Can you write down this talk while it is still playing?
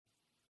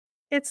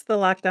It's the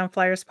Lockdown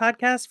Flyers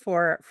podcast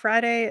for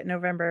Friday,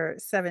 November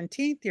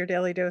 17th, your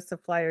daily dose of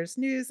Flyers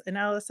news,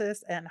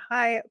 analysis, and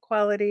high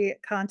quality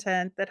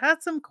content that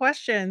has some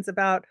questions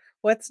about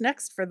what's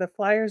next for the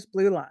Flyers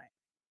blue line.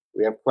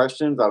 We have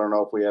questions. I don't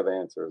know if we have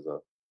answers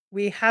though.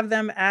 We have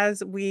them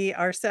as we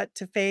are set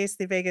to face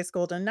the Vegas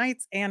Golden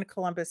Knights and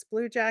Columbus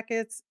Blue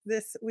Jackets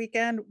this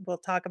weekend. We'll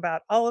talk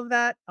about all of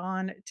that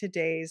on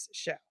today's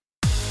show.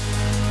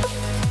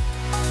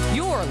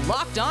 Your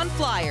Locked On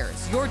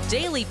Flyers, your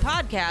daily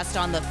podcast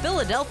on the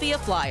Philadelphia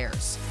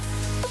Flyers.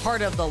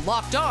 Part of the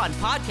Locked On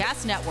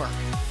Podcast Network.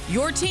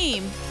 Your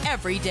team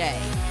every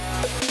day.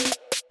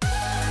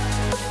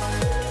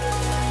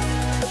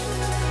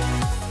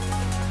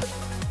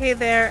 Hey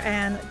there,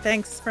 and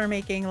thanks for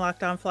making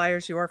Locked On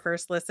Flyers your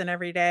first listen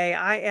every day.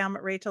 I am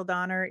Rachel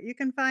Donner. You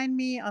can find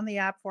me on the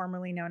app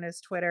formerly known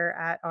as Twitter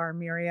at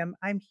 @rmiriam.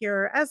 I'm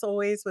here, as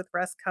always, with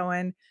Russ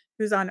Cohen,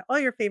 who's on all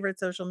your favorite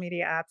social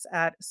media apps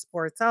at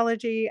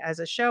Sportsology. As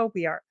a show,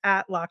 we are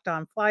at Locked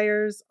On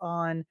Flyers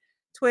on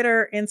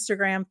Twitter,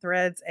 Instagram,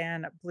 Threads,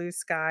 and Blue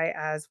Sky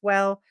as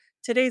well.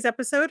 Today's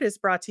episode is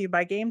brought to you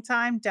by Game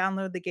Time.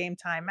 Download the Game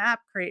Time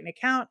app, create an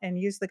account, and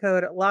use the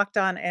code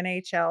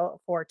LOCKEDONNHL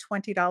for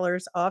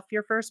 $20 off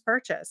your first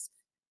purchase.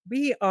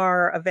 We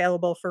are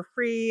available for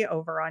free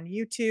over on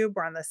YouTube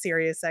or on the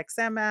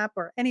SiriusXM app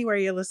or anywhere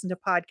you listen to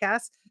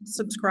podcasts.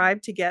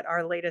 Subscribe to get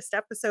our latest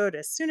episode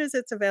as soon as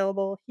it's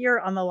available here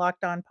on the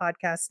Locked On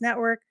Podcast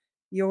Network,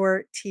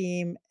 your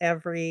team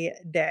every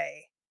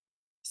day.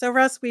 So,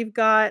 Russ, we've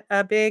got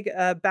a big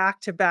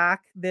back to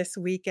back this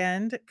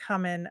weekend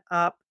coming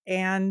up.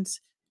 And,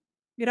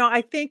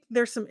 I think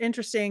there's some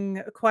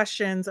interesting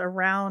questions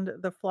around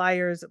the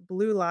Flyers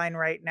blue line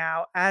right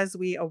now as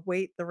we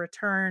await the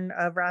return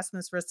of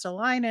Rasmus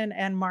Ristolainen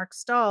and Mark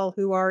Stahl,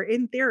 who are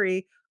in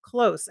theory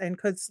close and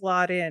could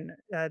slot in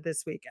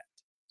this weekend.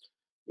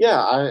 Yeah,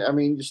 I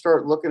mean, you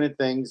start looking at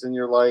things and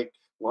you're like,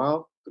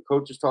 well, the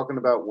coach is talking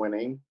about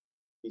winning.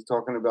 He's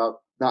talking about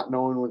not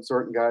knowing when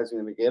certain guys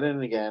are going to get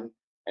in again.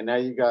 And now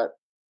you got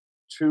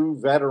two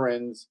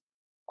veterans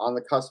on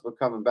the cusp of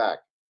coming back.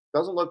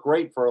 Doesn't look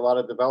great for a lot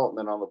of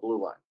development on the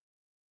blue line.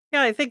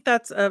 Yeah, I think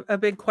that's a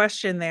big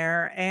question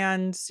there.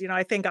 And,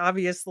 I think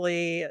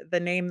obviously the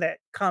name that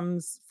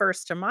comes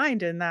first to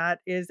mind in that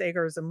is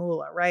Egor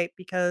Zamula, right? Yeah.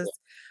 Because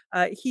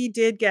he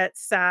did get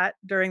sat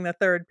during the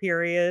third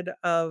period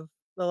of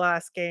the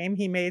last game.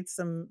 He made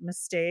some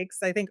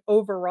mistakes. I think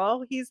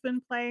overall he's been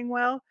playing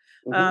well.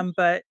 Hmm.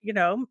 But,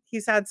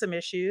 he's had some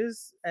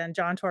issues. And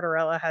John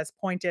Tortorella has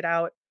pointed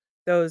out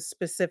those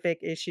specific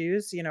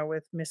issues,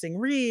 with missing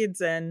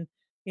reads and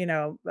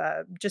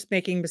just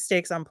making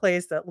mistakes on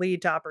plays that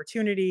lead to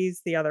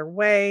opportunities the other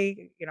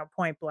way,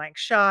 point blank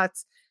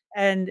shots.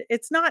 And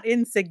it's not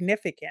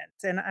insignificant.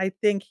 And I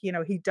think,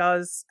 he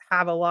does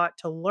have a lot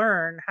to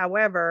learn.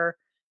 However,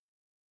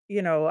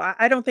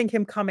 I don't think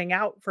him coming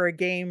out for a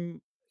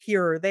game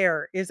here or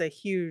there is a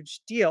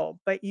huge deal,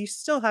 but you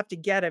still have to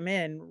get him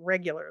in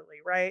regularly,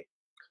 right?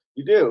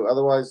 You do.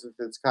 Otherwise,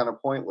 it's kind of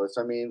pointless.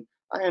 I mean,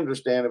 I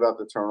understand about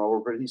the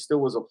turnover, but he still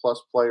was a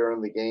plus player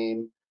in the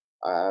game.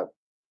 Uh,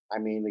 I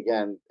mean,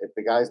 again, if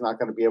the guy's not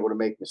going to be able to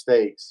make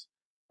mistakes,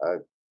 uh,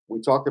 we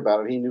talked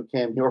about it. He knew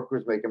Cam York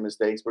was making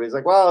mistakes, but he's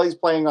like, well, he's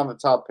playing on the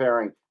top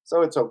pairing,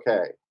 so it's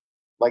okay.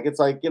 Like it's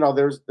like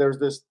there's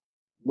this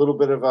little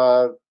bit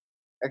of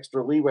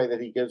extra leeway that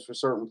he gives for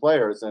certain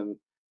players, and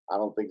I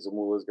don't think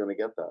Zamula is going to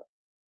get that.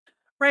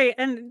 Right,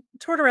 and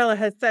Tortorella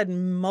has said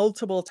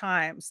multiple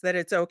times that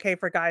it's okay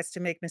for guys to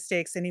make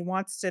mistakes, and he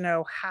wants to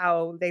know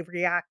how they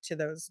react to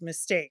those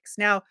mistakes.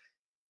 Now,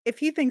 if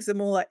he thinks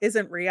Zamula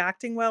isn't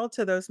reacting well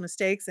to those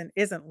mistakes and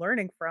isn't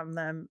learning from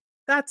them,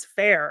 that's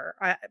fair.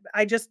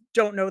 I just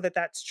don't know that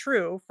that's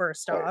true,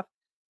 first Right. off.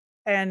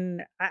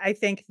 And I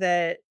think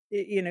that,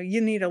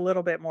 you need a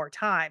little bit more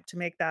time to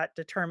make that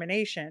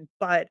determination.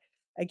 But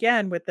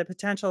again, with the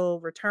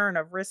potential return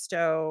of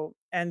Risto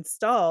and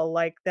Stahl,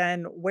 like,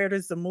 then where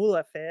does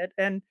Zamula fit?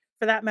 And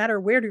for that matter,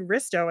 where do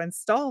Risto and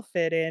Stahl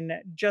fit in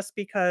just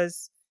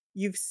because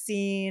you've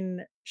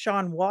seen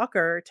Sean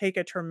Walker take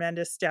a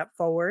tremendous step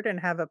forward and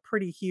have a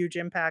pretty huge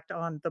impact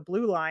on the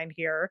blue line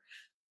here.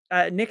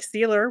 Nick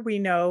Sealer, we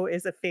know,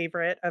 is a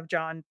favorite of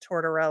John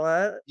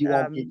Tortorella. He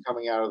won't keep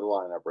coming out of the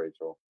lineup,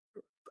 Rachel.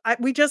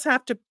 We just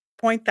have to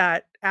point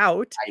that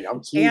out.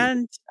 I'm teasing.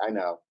 And I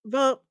know.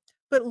 well,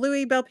 but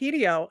Louis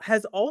Belpedio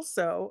has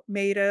also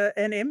made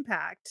an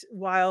impact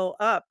while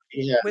up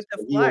Yes, with the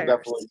but he will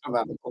definitely Flyers. come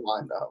out of the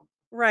lineup.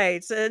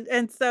 Right.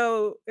 And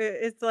so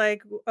it's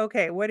like,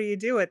 okay, what do you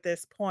do at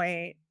this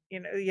point?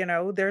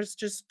 There's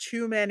just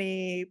too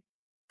many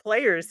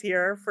players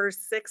here for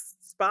 6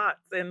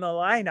 spots in the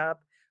lineup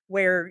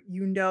where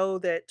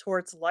that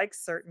Torts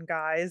likes certain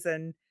guys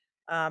and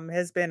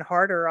has been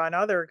harder on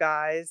other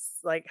guys.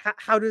 Like,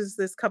 how does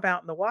this come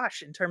out in the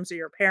wash in terms of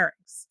your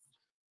pairings?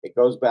 It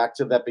goes back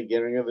to that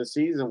beginning of the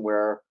season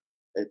where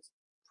it's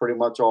pretty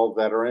much all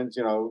veterans.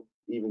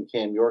 Even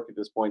Cam York at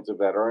this point is a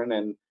veteran,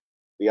 and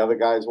the other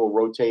guys will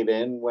rotate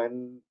in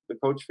when the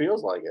coach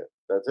feels like it.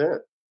 That's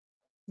it.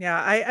 Yeah,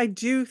 I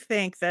do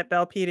think that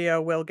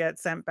Belpedio will get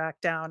sent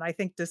back down. I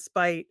think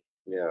despite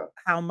Yeah.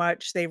 how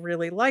much they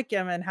really like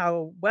him and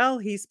how well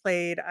he's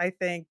played, I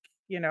think,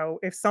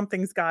 if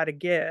something's gotta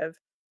give,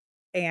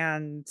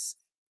 and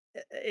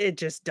it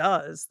just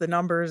does. The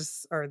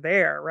numbers are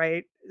there,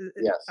 right?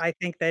 Yes. I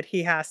think that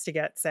he has to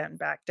get sent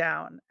back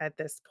down at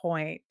this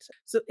point.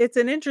 So it's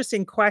an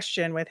interesting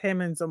question with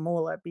him and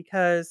Zamula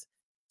because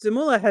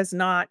Zamula has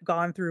not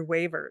gone through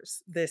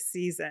waivers this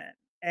season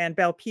and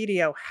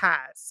Belpedio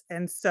has.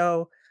 And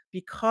so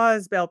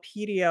because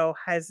Belpedio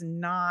has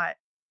not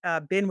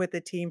been with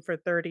the team for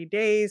 30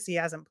 days, he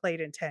hasn't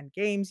played in 10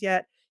 games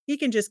yet, he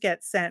can just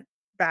get sent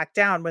back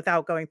down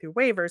without going through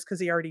waivers because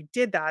he already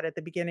did that at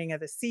the beginning of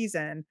the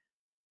season.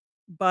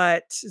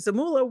 But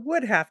Zamula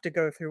would have to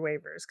go through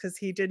waivers because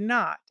he did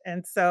not.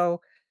 And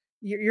so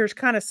you're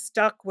kind of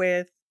stuck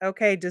with,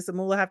 okay, does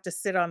Zamula have to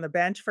sit on the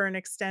bench for an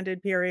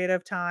extended period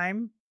of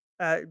time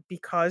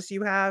because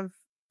you have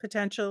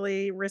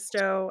potentially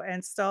Risto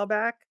and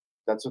Stahlback?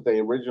 That's what they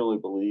originally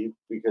believed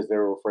because they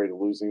were afraid of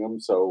losing him.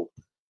 So,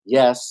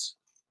 yes,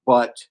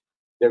 but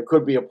there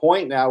could be a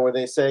point now where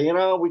they say,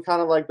 we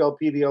kind of like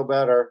Belpedio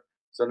better.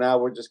 So now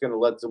we're just going to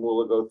let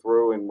Zamula go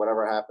through and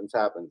whatever happens,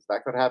 happens.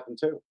 That could happen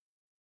too.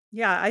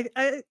 Yeah,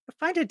 I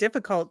find it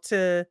difficult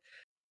to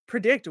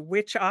predict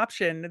which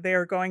option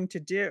they're going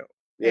to do.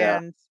 Yeah.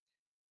 And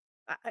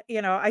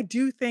I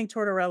do think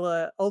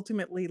Tortorella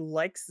ultimately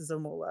likes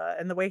Zamula,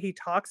 and the way he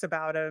talks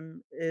about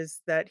him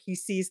is that he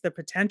sees the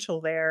potential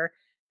there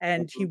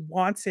and he Mhm.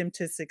 wants him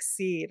to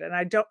succeed. And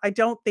I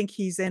don't think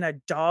he's in a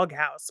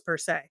doghouse per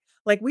se.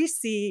 Like we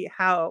see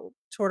how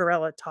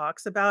Tortorella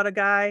talks about a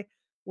guy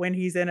when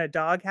he's in a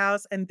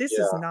doghouse, and this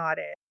is Yeah. not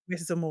it with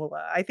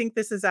Zamula. I think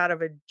this is out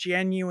of a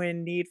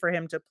genuine need for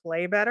him to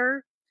play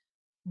better.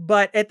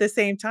 But at the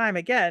same time,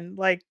 again,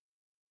 like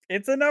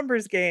it's a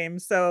numbers game,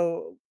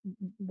 so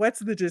what's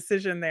the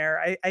decision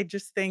there? I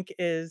just think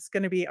is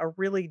gonna be a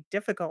really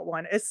difficult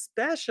one,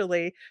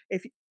 especially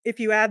if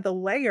you add the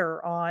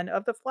layer on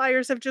of the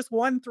Flyers have just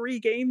won 3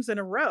 games in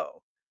a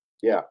row.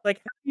 Yeah. Like,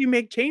 how do you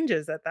make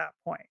changes at that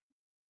point?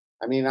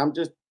 I mean, I'm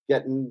just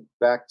getting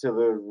back to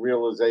the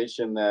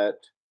realization that,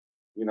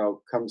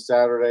 come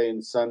Saturday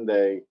and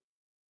Sunday,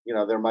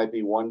 there might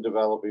be one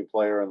developing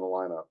player in the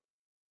lineup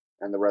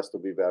and the rest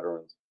will be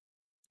veterans.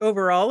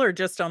 Overall or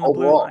just on the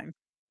blue Overall. line?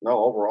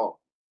 No, overall.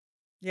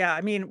 Yeah,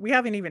 I mean, we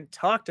haven't even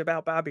talked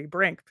about Bobby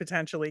Brink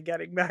potentially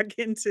getting back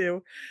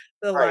into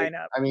the Right.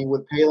 lineup. I mean,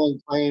 with Palin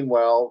playing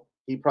well,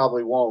 he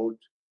probably won't.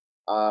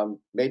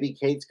 Maybe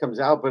Cates comes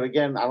out, but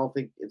again, I don't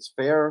think it's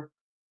fair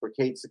for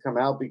Cates to come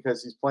out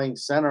because he's playing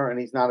center and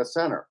he's not a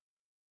center.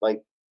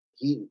 Like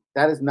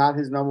that is not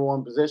his number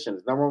one position.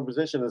 His number one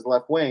position is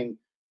left wing,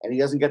 and he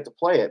doesn't get to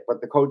play it.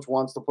 But the coach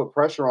wants to put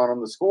pressure on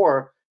him to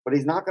score, but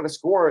he's not going to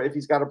score if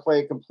he's got to play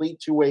a complete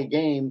two-way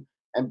game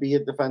and be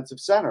a defensive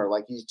center.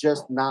 Like he's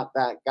just not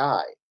that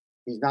guy.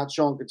 He's not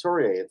Sean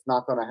Couturier. It's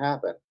not going to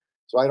happen.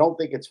 So I don't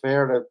think it's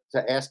fair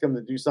to ask him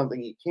to do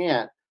something he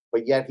can't,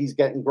 but yet he's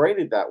getting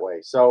graded that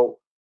way. So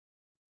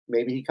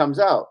maybe he comes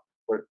out,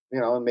 or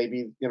and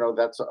maybe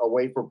that's a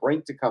way for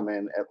Brink to come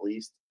in at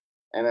least,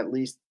 and at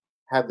least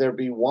have there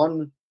be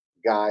one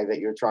guy that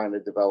you're trying to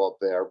develop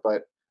there.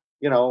 But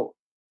you know,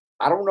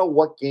 I don't know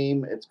what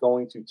game it's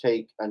going to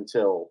take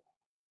until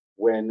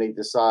when they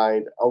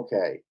decide,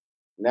 okay,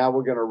 now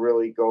we're going to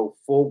really go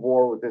full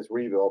bore with this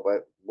rebuild.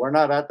 But we're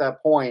not at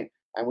that point,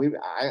 and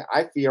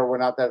I fear we're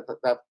not at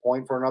that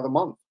point for another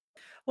month.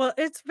 Well,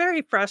 it's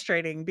very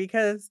frustrating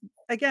because,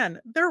 again,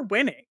 they're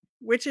winning,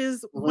 which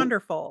is Hmm.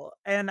 wonderful,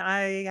 and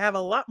I have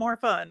a lot more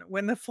fun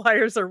when the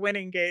Flyers are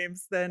winning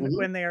games than Hmm.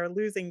 when they are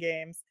losing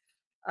games.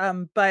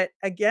 But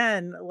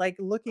again, like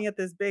looking at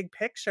this big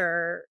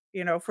picture,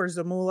 for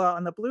Zamula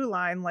on the blue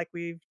line, like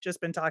we've just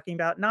been talking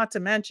about, not to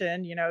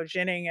mention,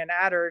 Jinning and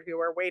Adder who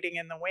are waiting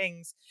in the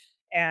wings,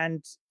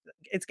 and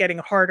it's getting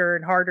harder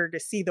and harder to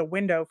see the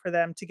window for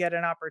them to get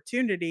an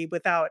opportunity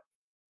without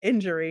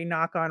injury,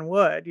 knock on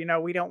wood.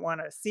 We don't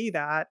want to see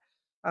that.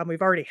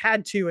 We've already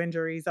had 2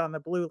 injuries on the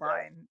blue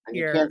line And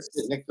you can't here.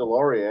 sit Nick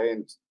Delorier,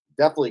 and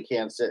definitely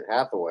can't sit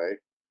Hathaway.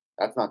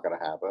 That's not going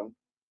to happen.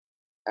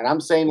 And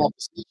I'm saying that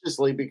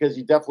facetiously because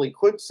you definitely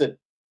could sit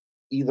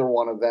either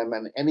one of them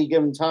at any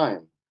given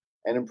time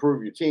and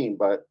improve your team.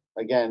 But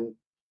again,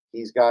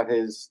 he's got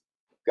his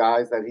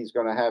guys that he's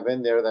going to have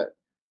in there that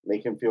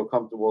make him feel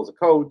comfortable as a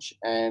coach,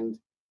 and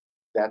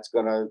that's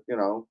going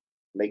to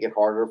make it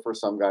harder for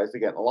some guys to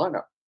get in the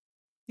lineup.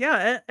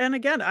 Yeah, and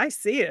again, I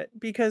see it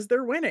because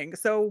they're winning.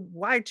 So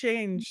why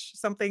change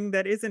something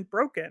that isn't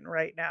broken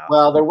right now?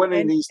 Well, they're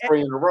winning And, these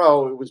three in a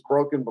row. It was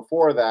broken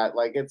before that.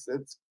 Like it's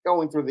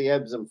going through the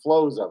ebbs and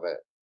flows of it.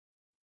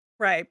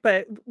 right,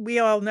 but we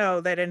all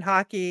know that in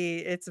hockey,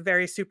 it's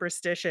very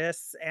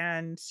superstitious,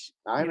 and,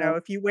 I know.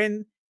 if you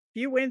win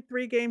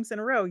 3 games in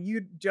a row,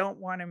 you don't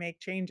wanna make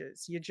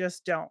changes, you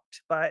just don't,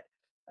 but,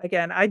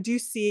 again, I do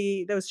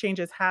see those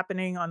changes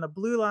happening on the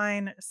blue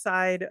line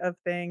side of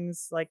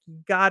things, like, you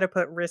gotta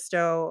put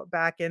Risto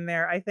back in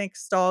there. I think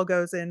Stahl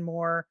goes in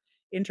more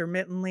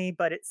intermittently,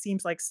 but it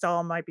seems like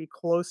Stahl might be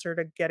closer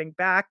to getting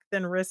back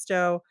than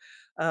Risto.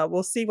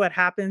 We'll see what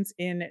happens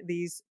in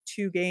these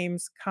two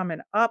games coming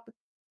up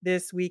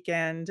this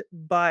weekend.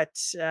 But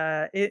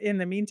in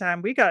the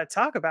meantime, we got to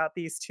talk about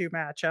these two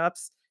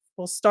matchups.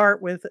 We'll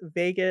start with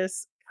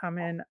Vegas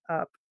coming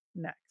up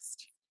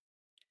next.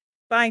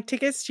 Buying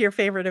tickets to your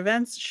favorite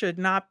events should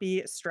not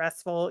be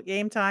stressful.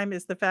 Game Time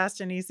is the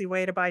fast and easy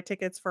way to buy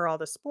tickets for all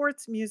the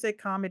sports, music,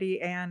 comedy,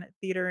 and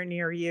theater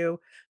near you.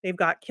 They've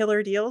got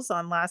killer deals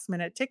on last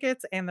minute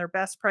tickets and their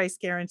best price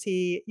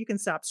guarantee. You can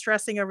stop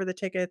stressing over the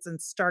tickets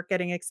and start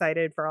getting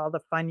excited for all the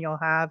fun you'll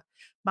have.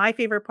 My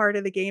favorite part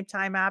of the Game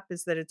Time app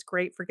is that it's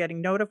great for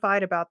getting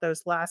notified about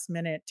those last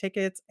minute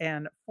tickets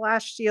and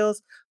flash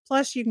deals.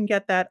 Plus, you can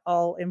get that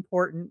all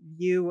important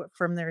view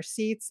from their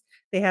seats.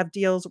 They have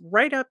deals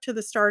right up to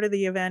the start of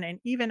the event and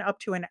even up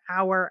to an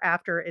hour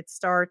after it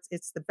starts.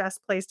 It's the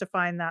best place to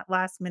find that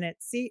last minute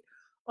seat.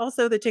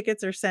 Also, the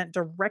tickets are sent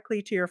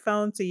directly to your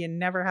phone, so you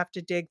never have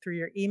to dig through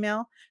your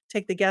email.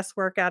 Take the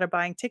guesswork out of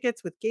buying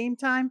tickets with Game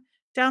Time.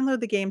 Download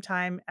the Game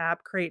Time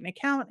app, create an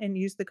account, and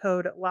use the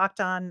code Locked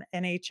On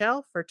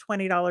NHL for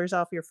 $20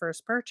 off your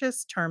first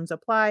purchase. Terms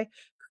apply.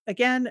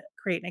 Again,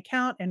 create an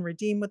account and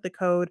redeem with the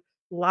code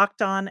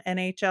Locked On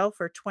NHL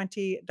for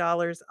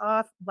 $20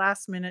 off.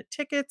 Last minute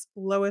tickets,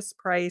 lowest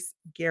price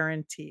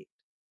guaranteed.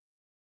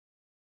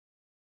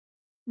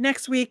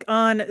 Next week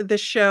on the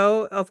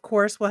show, of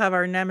course, we'll have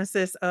our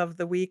nemesis of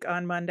the week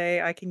on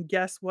Monday. I can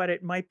guess what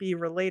it might be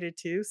related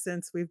to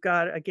since we've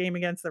got a game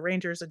against the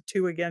Rangers and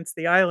two against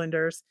the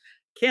Islanders.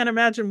 Can't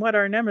imagine what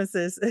our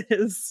nemesis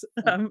is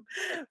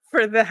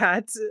for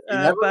that. You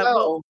never But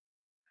we'll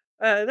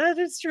know. that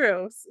is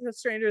true.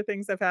 Stranger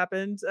things have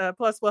happened.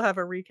 Plus, we'll have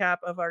a recap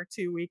of our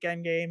two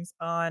weekend games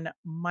on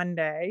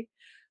Monday.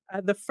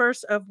 The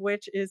first of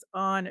which is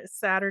on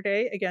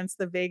Saturday against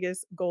the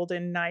Vegas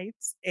Golden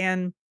Knights.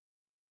 And,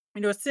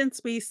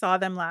 since we saw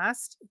them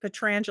last,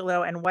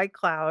 Petrangelo and White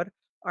Cloud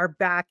are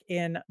back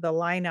in the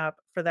lineup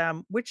for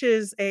them, which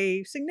is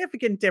a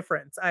significant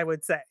difference, I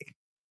would say.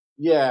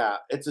 Yeah,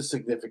 it's a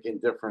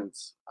significant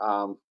difference.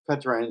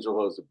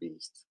 Petrangelo is a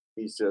beast.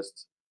 He's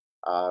just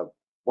uh,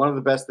 one of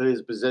the best at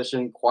his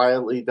position.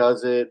 Quietly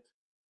does it.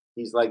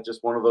 He's like just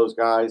one of those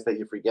guys that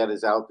you forget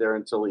is out there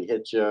until he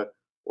hits you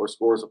or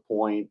scores a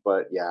point.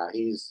 But yeah,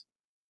 he's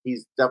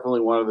definitely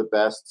one of the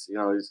best.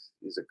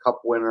 He's a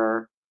cup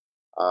winner.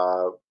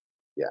 Uh,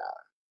 yeah,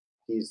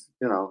 he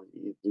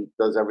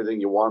does everything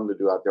you want him to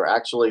do out there.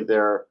 Actually,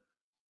 their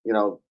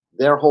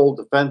whole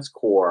defense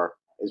core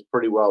is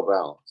pretty well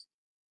balanced.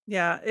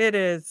 Yeah, it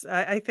is.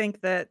 I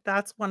think that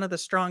that's one of the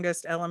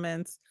strongest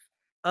elements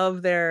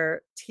of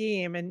their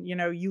team. And,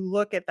 you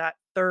look at that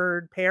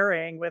third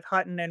pairing with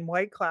Hutton and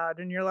White Cloud,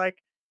 and you're like,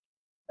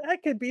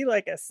 that could be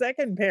like a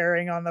second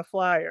pairing on the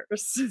Flyers.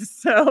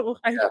 So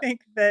I Yeah,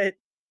 think that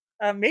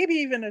maybe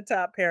even a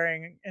top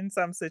pairing in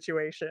some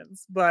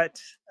situations. But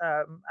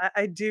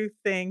I do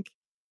think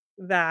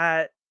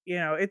that,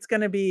 it's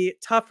going to be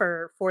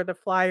tougher for the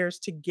Flyers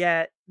to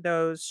get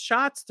those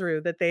shots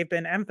through that they've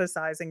been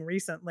emphasizing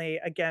recently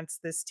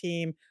against this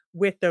team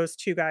with those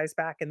two guys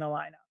back in the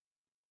lineup.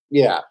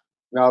 yeah.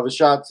 No, the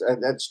shots,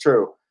 and that's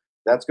true.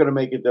 That's going to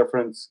make a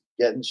difference.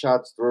 Getting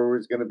shots through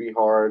is going to be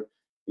hard.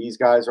 These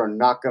guys are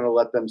not going to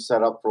let them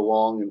set up for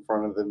long in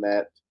front of the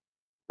net.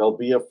 There'll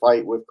be a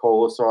fight with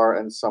Kolasar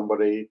and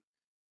somebody,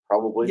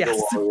 probably Yes.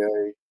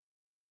 Delorier.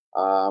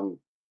 Um,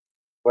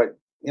 but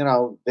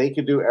they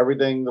can do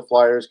everything the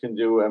Flyers can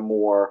do and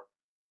more,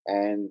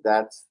 and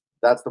that's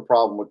the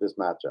problem with this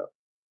matchup.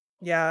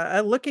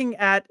 Yeah, looking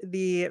at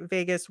the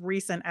Vegas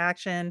recent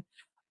action,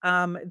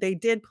 they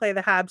did play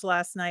the Habs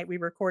last night. We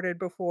recorded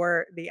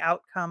before the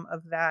outcome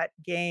of that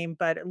game,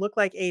 but it looked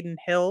like Aiden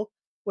Hill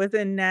was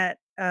in net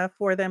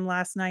for them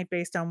last night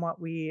based on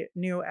what we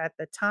knew at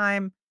the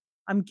time.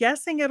 I'm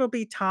guessing it'll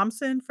be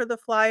Thompson for the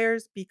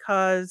Flyers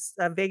because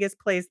Vegas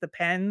plays the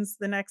Pens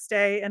the next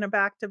day in a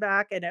back to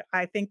back, and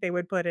I think they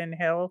would put in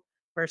Hill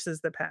versus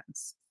the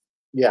Pens.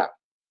 Yeah,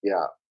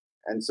 yeah.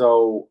 And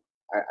so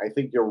I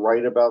think you're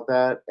right about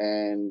that.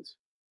 And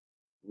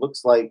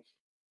looks like,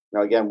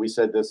 again, we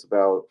said this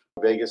about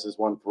Vegas has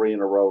won three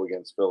in a row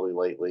against Philly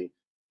lately,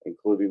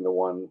 including the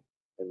one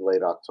in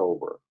late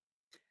October.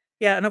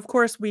 Yeah, and of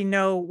course, we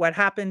know what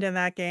happened in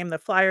that game. The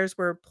Flyers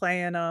were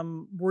playing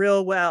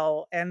real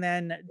well, and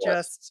then Yes.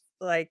 just,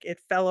 like, it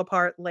fell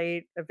apart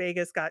late.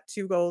 Vegas got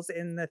 2 goals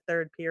in the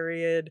 3rd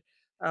period,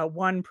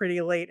 1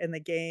 pretty late in the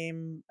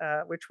game,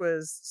 which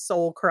was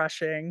soul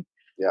crushing,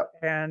 Yeah.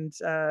 and,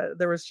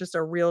 there was just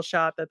a real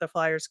shot that the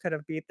Flyers could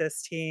have beat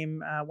this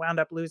team, wound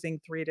up losing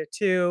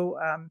 3-2.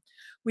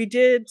 We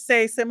did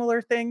say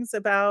similar things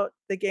about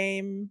the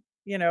game,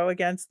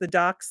 against the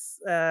Ducks,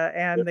 Yeah.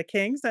 and the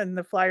Kings, and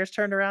the Flyers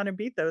turned around and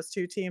beat those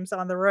 2 teams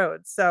on the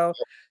road. So,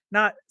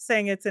 not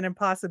saying it's an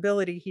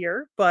impossibility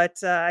here,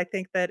 but, I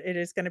think that it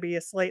is gonna be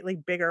a slightly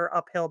bigger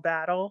uphill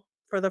battle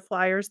for the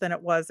Flyers than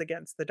it was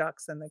against the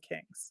Ducks and the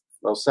Kings.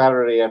 Well,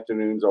 Saturday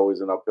afternoon's always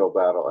an uphill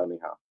battle,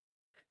 anyhow.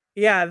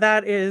 Yeah,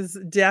 that is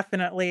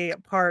definitely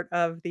part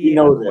of We the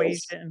know this.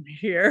 equation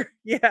here.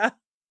 Yeah.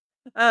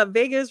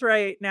 Vegas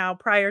right now,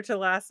 prior to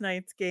last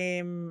night's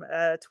game,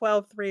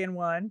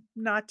 12-3-1,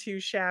 not too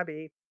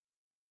shabby.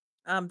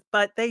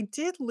 But they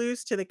did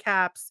lose to the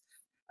Caps,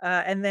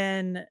 and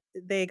then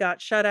they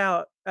got shut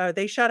out.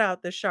 They shut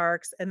out the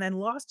Sharks and then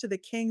lost to the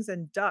Kings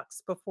and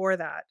Ducks before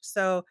that.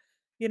 So,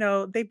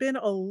 they've been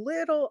a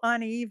little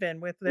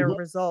uneven with their Mhm.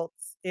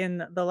 results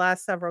in the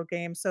last several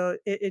games. So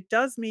it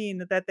does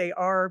mean that they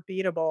are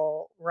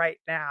beatable right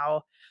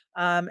now.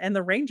 And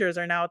the Rangers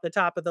are now at the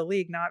top of the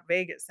league, not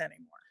Vegas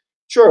anymore.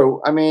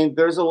 True. I mean,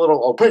 there's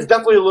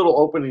definitely a little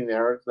opening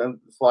there. Then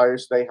the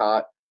Flyers stay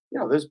hot.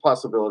 There's a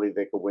possibility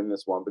they could win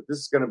this one, but this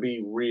is going to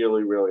be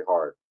really, really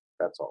hard.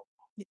 That's all.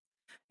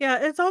 Yeah,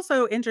 it's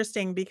also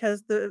interesting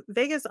because the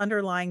Vegas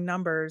underlying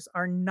numbers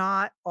are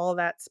not all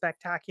that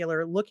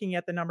spectacular looking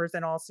at the numbers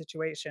in all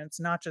situations,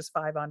 not just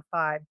 5 on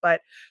 5,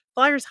 but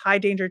Flyers' high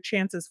danger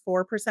chances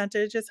for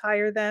percentage is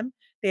higher than.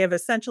 They have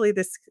essentially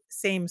the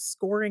same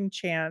scoring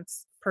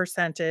chance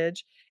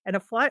percentage, and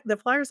the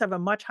Flyers have a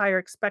much higher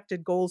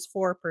expected goals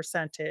for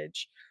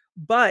percentage.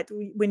 But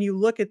when you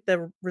look at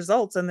the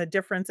results and the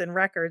difference in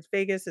records,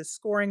 Vegas is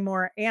scoring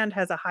more and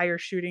has a higher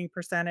shooting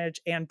percentage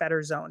and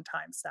better zone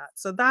time stats.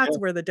 So that's Yeah,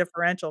 where the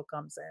differential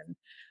comes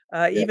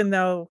in. yeah, Even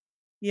though,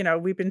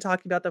 we've been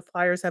talking about the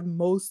Flyers have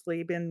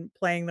mostly been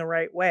playing the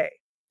right way.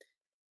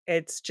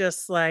 It's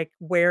just like,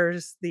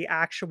 where's the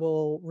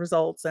actual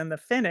results and the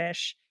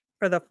finish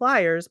for the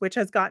Flyers, which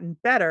has gotten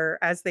better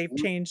as they've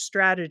mhm, changed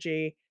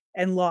strategy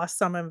and lost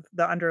some of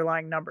the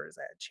underlying numbers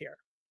edge here.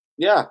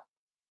 yeah.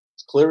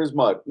 It's clear as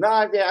mud.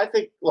 No, yeah, I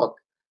think. Look,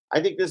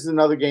 I think this is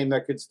another game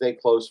that could stay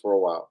close for a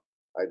while.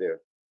 I do.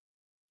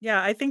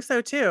 Yeah, I think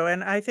so too.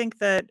 And I think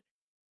that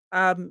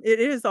it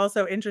is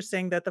also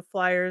interesting that the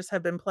Flyers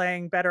have been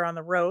playing better on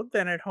the road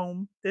than at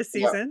home this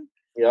Yeah, season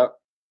yeah.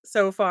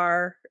 so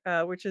far,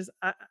 which is,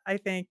 I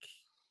think,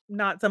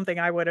 not something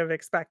I would have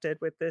expected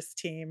with this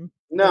team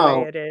the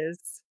way No, it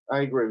is.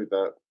 I agree with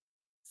that.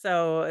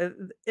 So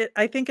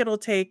I think it'll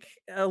take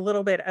a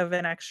little bit of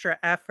an extra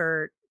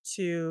effort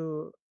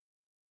to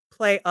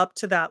play up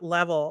to that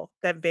level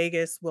that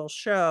Vegas will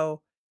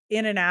show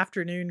in an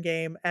afternoon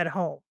game at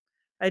home.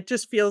 It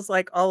just feels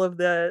like all of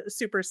the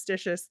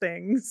superstitious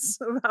things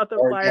about the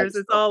Or Flyers, against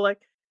it's them. all,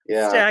 like,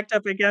 Yeah. stacked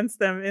up against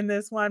them in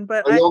this one,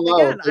 but Well, you'll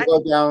know I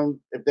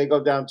if they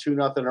go down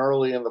 2-0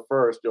 early in the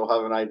first, you'll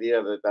have an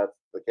idea that that's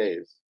the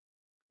case.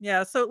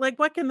 yeah, so, like,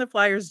 what can the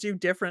Flyers do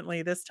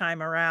differently this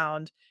time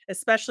around,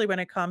 especially when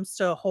it comes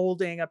to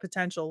holding a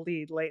potential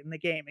lead late in the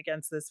game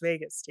against this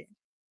Vegas team?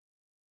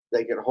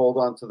 They could hold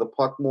on to the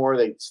puck more.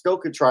 They still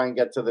could try and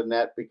get to the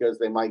net because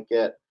they might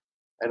get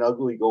an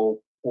ugly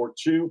goal or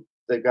two.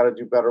 They've got to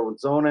do better with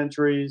zone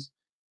entries.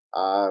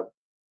 Uh,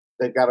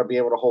 they've got to be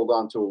able to hold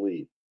on to a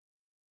lead.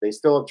 They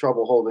still have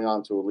trouble holding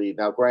on to a lead.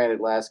 Now,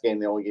 granted, last game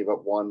they only gave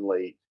up one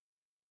late,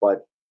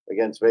 but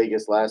against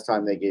Vegas last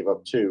time they gave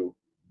up two,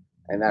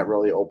 and that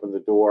really opened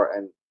the door.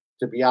 And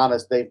to be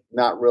honest, they've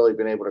not really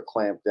been able to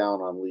clamp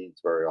down on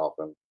leads very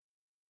often.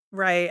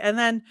 Right, and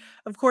then,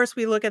 of course,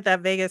 we look at that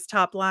Vegas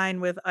top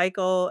line with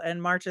Eichel and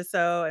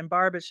Marchessault and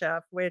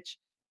Barbashev, which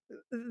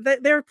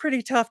they're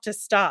pretty tough to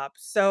stop.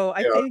 So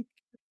I Yeah, think,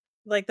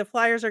 like, the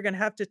Flyers are gonna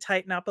have to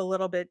tighten up a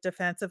little bit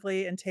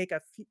defensively and take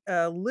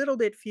a little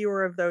bit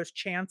fewer of those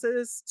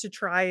chances to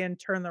try and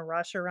turn the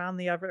rush around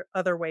the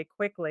other way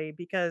quickly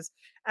because,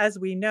 as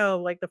we know,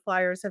 like, the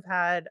Flyers have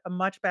had a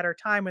much better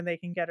time when they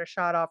can get a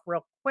shot off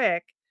real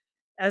quick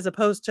as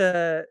opposed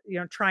to,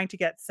 trying to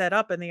get set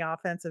up in the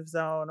offensive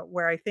zone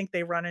where I think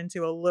they run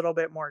into a little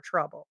bit more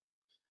trouble.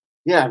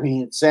 yeah. I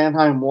mean,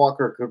 Sandheim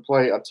Walker could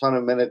play a ton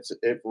of minutes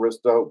if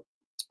Risto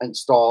and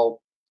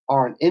Stahl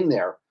aren't in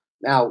there.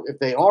 Now, if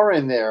they are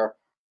in there,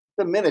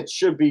 the minutes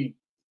should be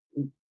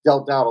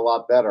dealt out a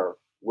lot better.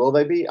 Will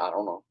they be? I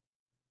don't know.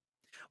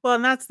 Well,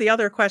 and that's the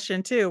other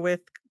question too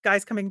with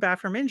guys coming back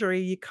from injury,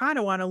 you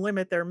kinda wanna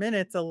limit their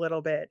minutes a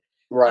little bit.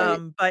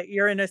 Right. But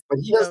you're in a But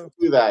he oh, doesn't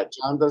do that.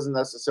 John doesn't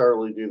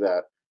necessarily do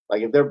that.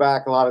 Like if they're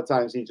back, a lot of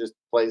times he just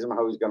plays them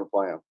how he's going to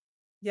play them.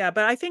 yeah,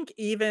 but I think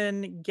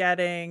even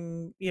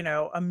getting,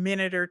 a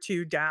minute or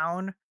 2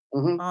 down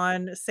Hmm.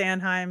 on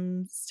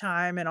Sandheim's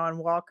time and on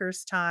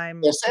Walker's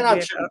Yeah, time Sanheim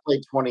with shouldn't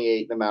play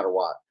 28 no matter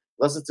what,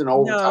 unless it's an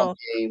overtime no,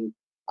 game.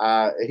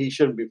 He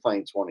shouldn't be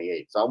playing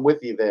 28. So I'm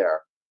with you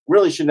there.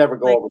 Really should never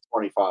go like over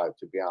 25,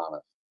 to be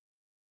honest.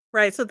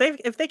 right, so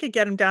if they could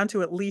get him down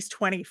to at least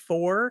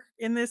 24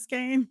 in this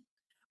game,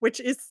 which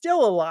is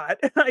still a lot,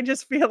 I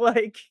just feel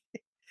like,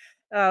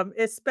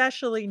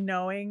 especially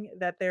knowing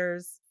that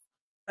there's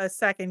a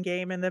second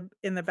game in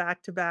the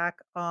back-to-back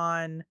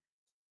on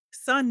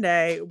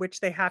Sunday,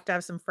 which they have to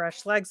have some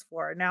fresh legs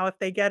for. Now, if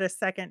they get a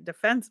second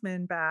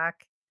defenseman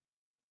back,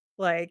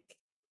 like,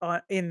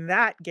 in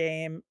that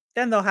game,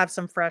 then they'll have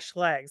some fresh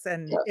legs,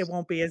 and it Yes.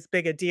 won't be as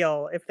big a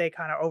deal if they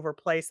kinda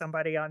overplay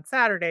somebody on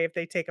Saturday if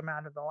they take them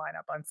out of the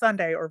lineup on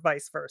Sunday or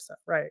vice versa,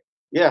 right?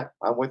 Yeah,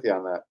 I'm with you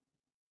on that.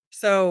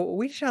 So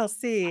we shall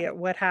see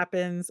what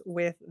happens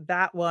with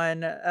that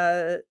one.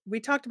 We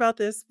talked about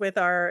this with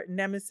our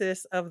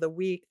nemesis of the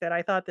week that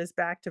I thought this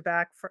back to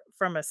back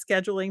from a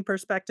scheduling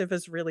perspective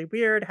is really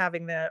weird.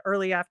 Having the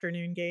early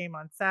afternoon game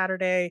on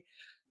Saturday,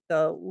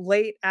 the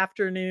late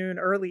afternoon,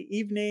 early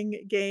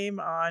evening game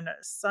on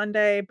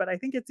Sunday. But I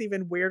think it's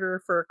even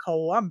weirder for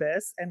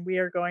Columbus. And we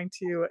are going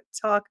to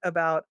talk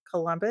about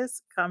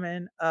Columbus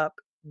coming up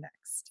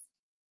next.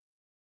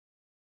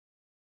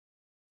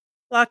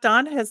 Locked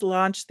On has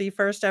launched the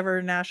first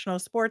ever national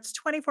sports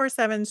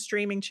 24/7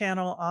 streaming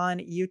channel on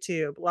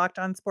YouTube. Locked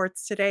On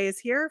Sports Today is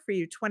here for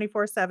you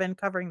 24/7,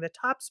 covering the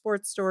top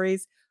sports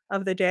stories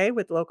of the day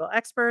with local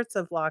experts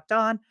of Locked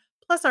On,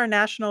 plus our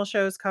national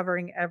shows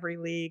covering every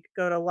league.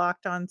 Go to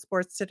Locked On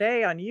Sports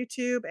Today on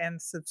YouTube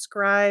and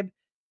subscribe.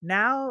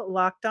 Now,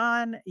 Locked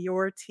On,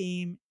 your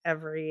team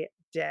every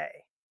day.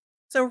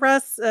 So,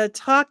 Russ,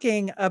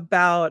 talking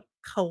about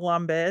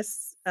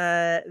Columbus,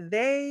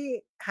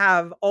 they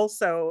have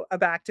also a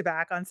back to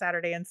back on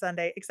Saturday and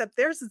Sunday, except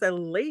theirs is a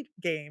late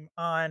game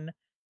on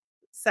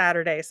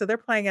Saturday. So they're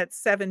playing at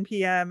 7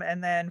 p.m.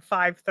 and then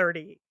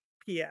 5:30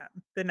 p.m.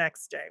 the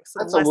next day. So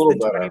That's a less little than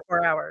better.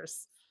 24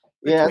 hours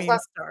Yeah, between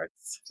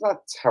starts. it's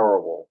not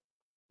terrible.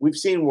 We've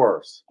seen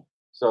worse,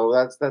 so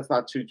that's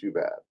not too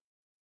bad.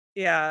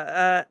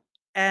 Yeah,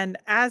 and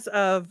as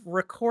of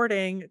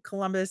recording,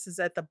 Columbus is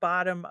at the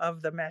bottom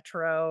of the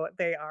Metro.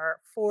 They are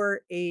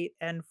 4, 8,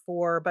 and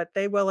 4, but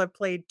they will have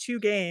played 2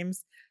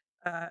 games,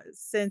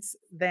 since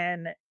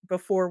then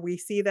before we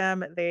see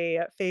them. They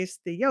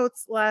faced the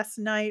Yotes last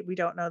night. We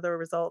don't know the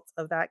results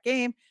of that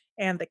game,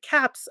 and the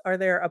Caps are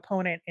their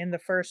opponent in the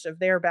first of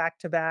their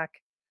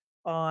back-to-back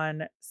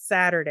on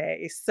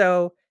Saturday.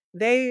 So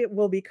they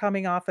will be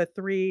coming off a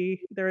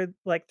 3 they're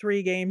like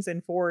 3 games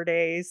in 4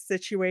 days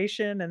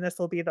situation, and this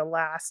will be the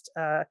last,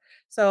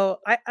 so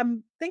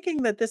I'm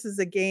thinking that this is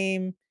a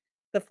game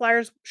the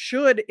Flyers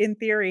should, in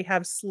theory,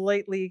 have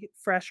slightly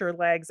fresher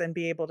legs and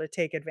be able to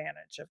take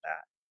advantage of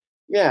that.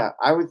 Yeah,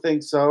 I would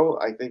think so.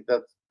 I think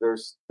that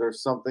there's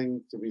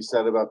something to be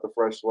said about the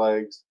fresh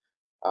legs.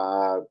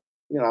 Uh,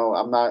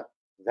 I'm not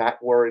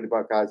that worried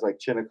about guys like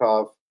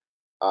Chinnikov.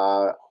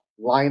 Uh,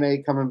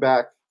 Line coming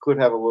back could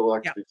have a little Yeah.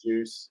 extra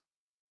juice.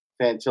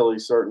 Fantilli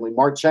certainly.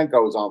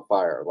 Marchenko is on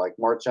fire. Like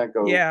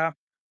Marchenko, Yeah.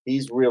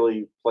 he's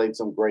really played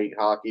some great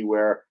hockey.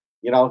 Where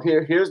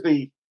here's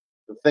the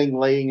thing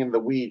laying in the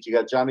weeds. You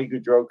got Johnny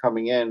Gaudreau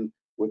coming in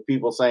with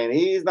people saying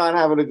he's not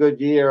having a good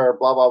year,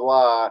 blah blah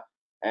blah,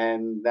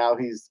 and now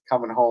he's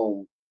coming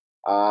home.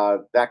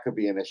 That could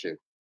be an issue.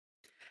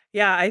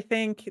 Yeah, I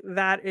think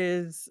that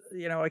is,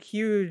 a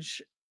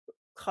huge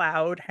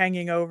cloud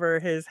hanging over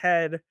his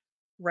head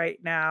right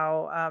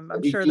now. I'm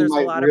sure He there's a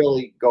might lot of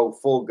really go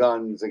full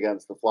guns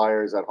against the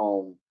Flyers at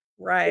home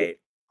right.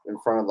 in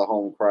front of the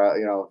home crowd,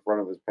 in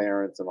front of his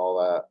parents and all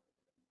that.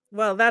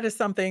 Well, that is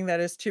something that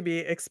is to be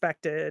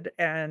expected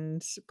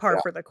and par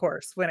Yeah. for the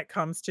course when it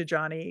comes to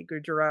Johnny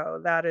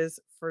Gaudreau. That is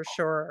for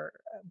sure.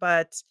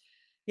 But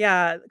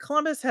yeah,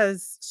 Columbus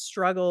has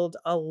struggled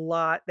a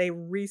lot. They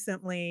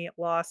recently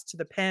lost to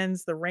the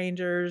Pens, the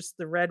Rangers,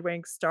 the Red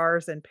Wings,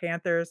 Stars, and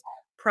Panthers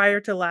prior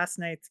to last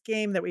night's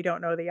game that we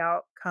don't know the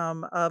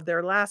outcome of.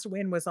 Their last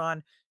win was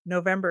on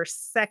November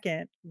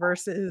 2nd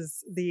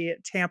versus the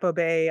Tampa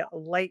Bay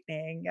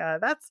Lightning.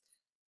 That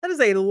is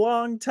a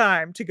long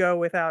time to go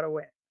without a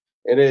win.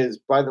 It is.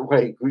 By the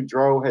way,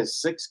 Goudreau has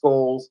 6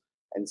 goals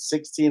and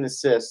 16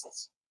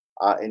 assists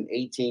in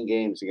 18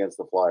 games against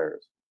the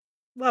Flyers.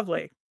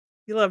 Lovely.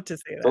 You love to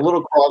see It's a that.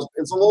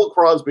 little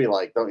Crosby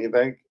like, don't you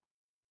think?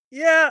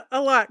 Yeah, a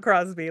lot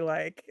Crosby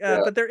like, Yeah.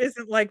 but there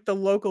isn't like the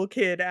local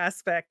kid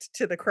aspect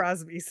to the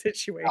Crosby No,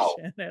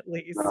 situation at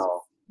least.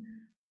 no.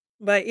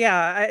 But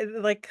yeah,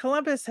 like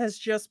Columbus has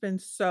just been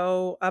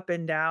so up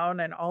and down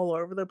and all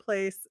over the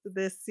place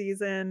this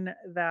season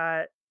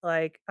that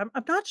like I'm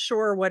not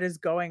sure what is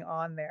going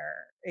on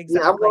there Yeah, I'm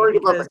exactly worried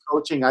about the because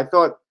coaching. I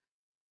thought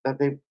that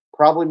they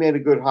probably made a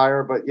good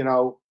hire, but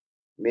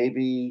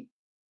maybe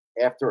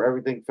after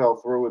everything fell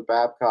through with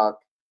Babcock,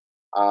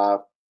 uh,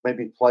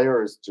 maybe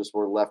players just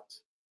were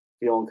left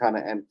feeling kind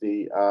of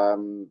empty.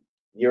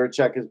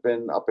 Yurchek has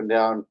been up and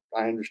down.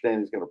 I understand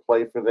he's going to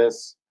play for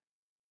this.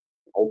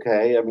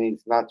 Okay, I mean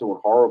he's not doing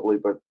horribly,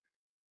 but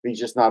he's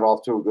just not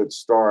off to a good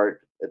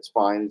start. It's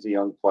fine. He's a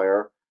young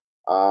player,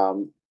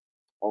 um,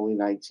 only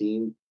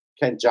 19.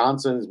 Kent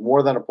Johnson is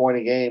more than a point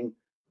a game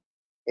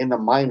in the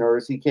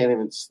minors. He can't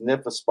even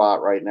sniff a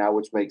spot right now,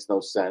 which makes no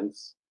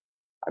sense.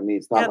 I mean,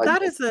 it's not yeah, like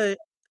that is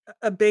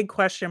a big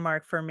question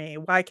mark for me,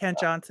 why Kent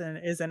Johnson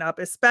isn't up,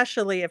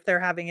 especially if they're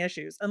having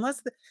issues.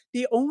 Unless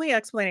the only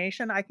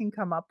explanation I can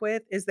come up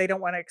with is they don't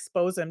wanna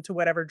expose him to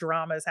whatever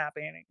drama is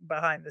happening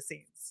behind the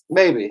scenes.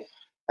 maybe.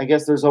 I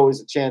guess there's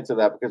always a chance of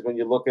that because when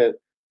you look at,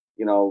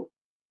 you know,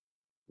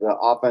 the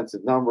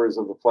offensive numbers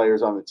of the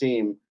players on the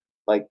team,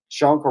 like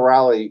Sean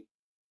Corrali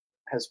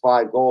has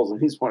 5 goals and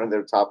he's one of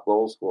their top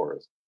goal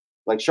scorers.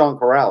 Like Sean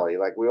Corrali,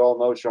 like we all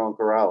know Sean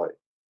Corrali.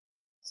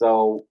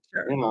 So,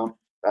 Sure.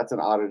 that's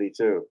an oddity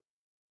too.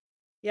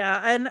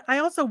 Yeah, and I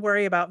also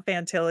worry about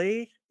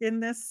Fantilli. in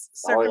this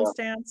Oh yeah.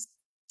 circumstance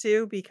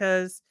too,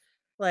 because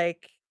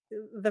like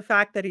the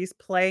fact that he's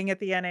playing at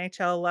the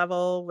NHL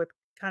level with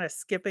kind of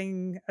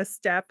skipping a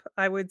step,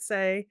 I would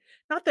say.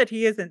 Not that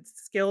he isn't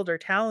skilled or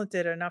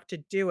talented enough to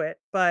do it,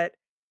 but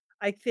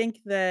I think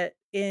that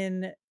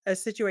in a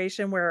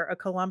situation where a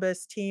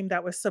Columbus team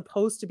that was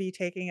supposed to be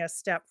taking a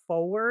step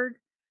forward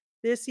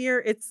this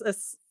year, it's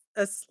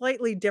a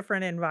slightly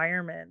different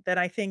environment than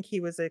I think he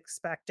was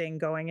expecting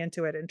going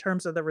into it in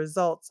terms of the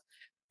results.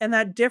 And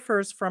that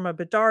differs from a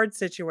Bedard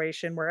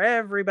situation where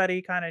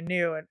everybody kind of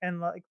knew and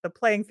like the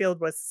playing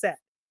field was set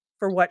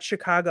for what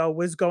Chicago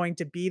was going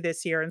to be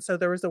this year. And so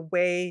there was a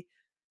way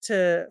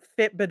to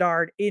fit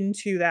Bedard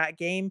into that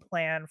game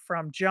plan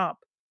from jump.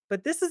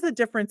 But this is a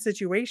different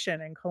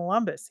situation in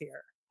Columbus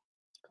here.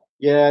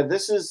 Yeah,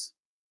 this is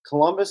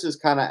Columbus is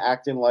kind of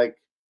acting like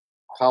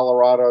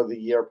Colorado the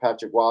year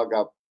Patrick Waugh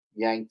got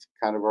yanked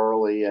kind of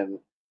early, and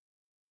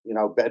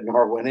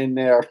Bednar went in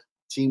there.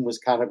 Team was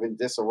kind of in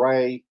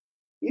disarray.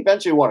 He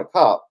eventually won a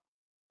cup.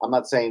 I'm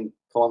not saying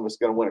Columbus is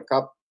going to win a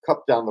cup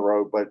down the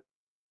road, but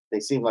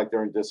they seem like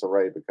they're in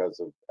disarray because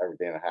of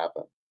everything that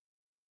happened.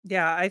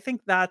 Yeah, I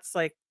think that's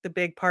like the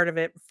big part of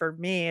it for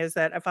me is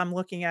that if I'm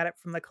looking at it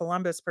from the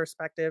Columbus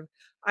perspective,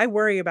 I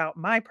worry about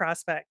my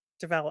prospect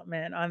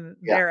development on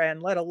Yeah, their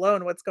end, let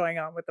alone what's going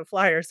on with the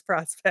Flyers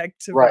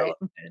prospect right.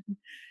 development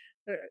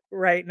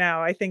right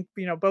now. I think,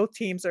 both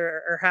teams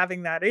are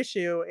having that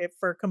issue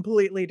for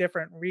completely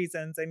different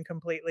reasons in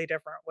completely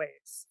different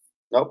ways.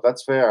 Nope,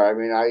 that's fair. I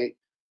mean,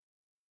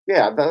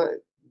 yeah,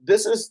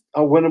 this is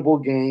a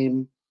winnable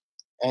game,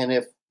 and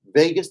if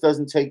Vegas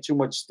doesn't take too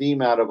much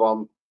steam out of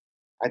them,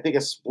 I think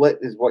a split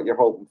is what you're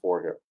hoping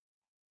for here.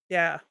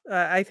 Yeah,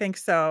 I think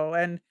so.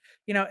 And,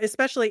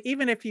 especially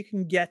even if you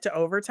can get to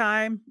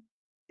overtime,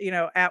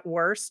 at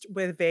worst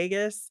with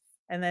Vegas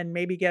and then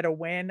maybe get a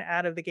win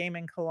out of the game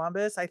in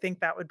Columbus, I think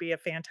that would be a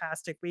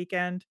fantastic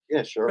weekend Yeah,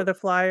 for sure. the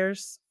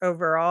Flyers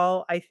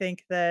overall. I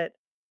think that,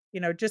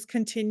 just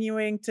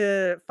continuing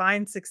to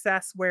find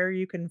success where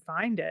you can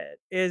find it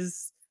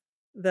is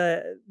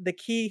the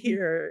key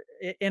here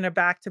in a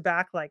back to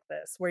back like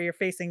this, where you're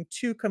facing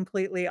two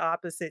completely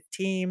opposite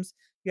teams.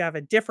 You have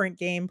a different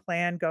game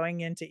plan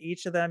going into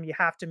each of them. You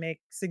have to make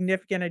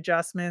significant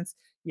adjustments.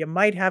 You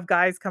might have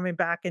guys coming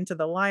back into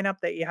the lineup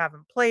that you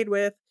haven't played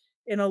with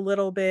in a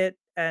little bit.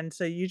 And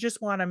so you just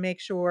want to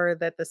make sure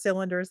that the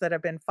cylinders that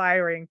have been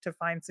firing to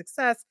find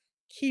success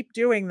keep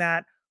doing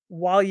that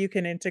while you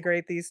can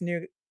integrate these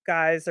new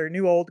guys or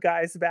new old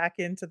guys back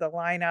into the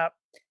lineup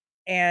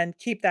and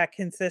keep that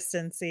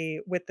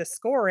consistency with the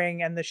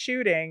scoring and the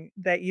shooting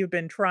that you've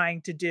been trying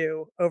to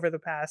do over the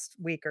past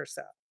week or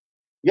so.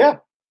 Yeah,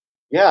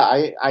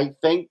 yeah. I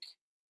think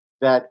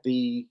that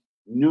the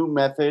new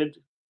method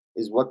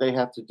is what they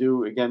have to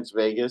do against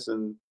Vegas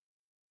and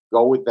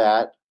go with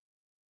that.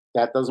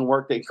 That doesn't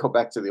work. They go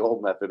back to the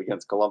old method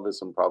against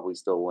Columbus and probably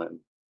still win.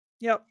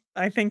 Yep,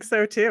 I think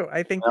so too.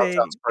 I think That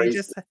sounds they crazy.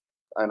 just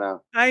I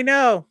know. I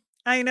know.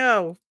 I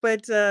know,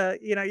 but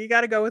you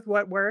got to go with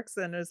what works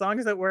and as long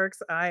as it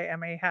works, I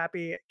am a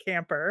happy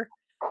camper.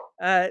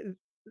 Uh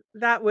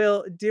that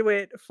will do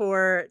it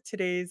for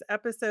today's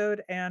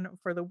episode and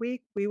for the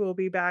week. We will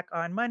be back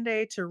on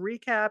Monday to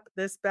recap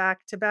this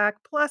back to back,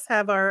 plus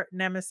have our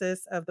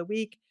nemesis of the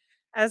week.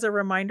 As a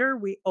reminder,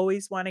 we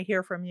always want to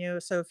hear from you.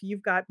 So if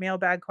you've got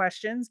mailbag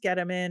questions, get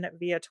them in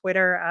via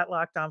Twitter at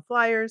Locked On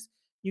Flyers.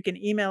 You can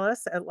email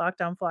us at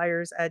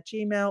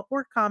lockedonflyers@gmail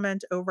or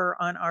comment over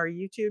on our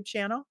YouTube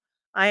channel.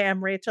 I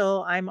am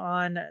Rachel. I'm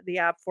on the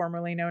app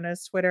formerly known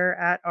as Twitter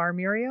at R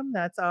Miriam.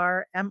 That's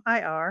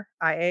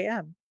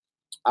RMIRIAM.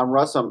 I'm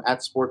Russ. I'm at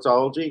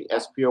Sportsology,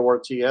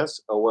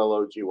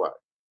 SPORTSOLOGY.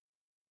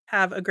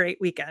 Have a great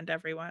weekend,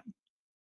 everyone.